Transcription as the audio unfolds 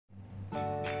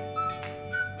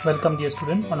Welcome dear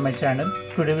student on my channel.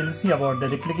 Today we will see about the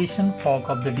replication fork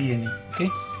of the DNA. Okay,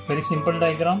 very simple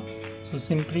diagram. So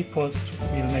simply first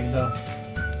we will make the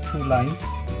two lines.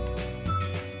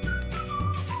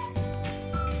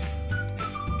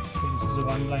 So this is the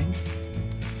one line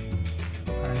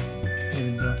and here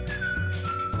is the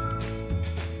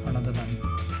another line.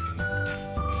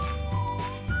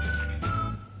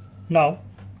 Now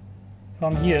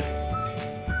from here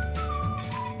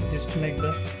just make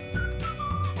the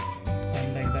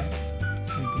line like that,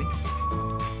 simply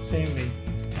same way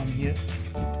from here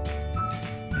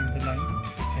make the line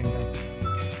like that.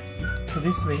 So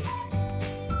this way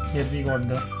here we got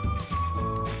the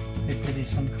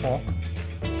replication fork.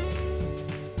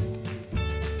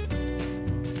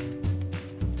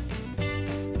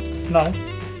 Now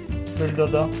we'll do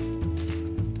the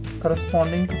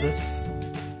corresponding to this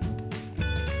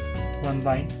one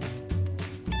line.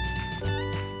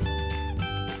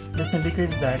 This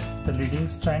indicates that the leading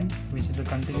strand, which is a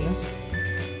continuous,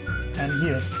 and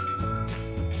here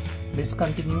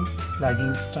discontinued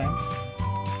lagging strand.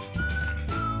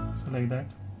 So like that.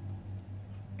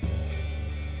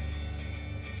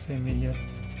 Same way here.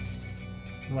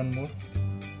 One more.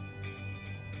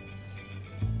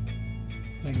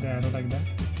 Like the arrow like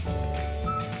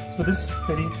that. So this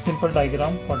very simple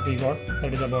diagram what we got,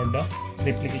 that is about the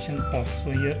replication fork.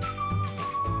 So here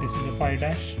this is a 5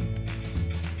 dash.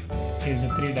 Here is a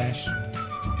 3 dash.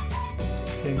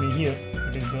 Same way here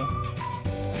it is a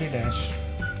 3 dash.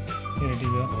 Here it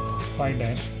is a 5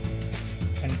 dash.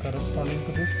 And corresponding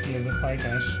to this here is a 5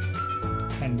 dash.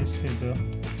 And this is a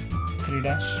 3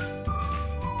 dash.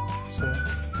 So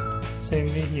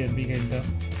same way here we get the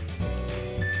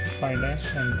 5 dash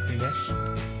and 3 dash.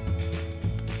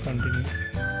 Continue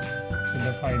with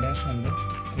the 5 dash and the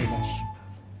 3 dash.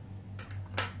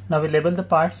 Now we label the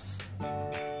parts.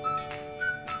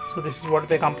 So this is what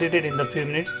they completed in the few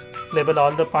minutes. Label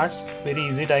all the parts. Very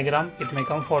easy diagram. It may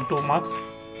come for 2 marks.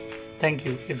 Thank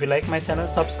you. If you like my channel,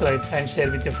 subscribe and share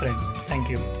with your friends. Thank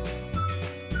you.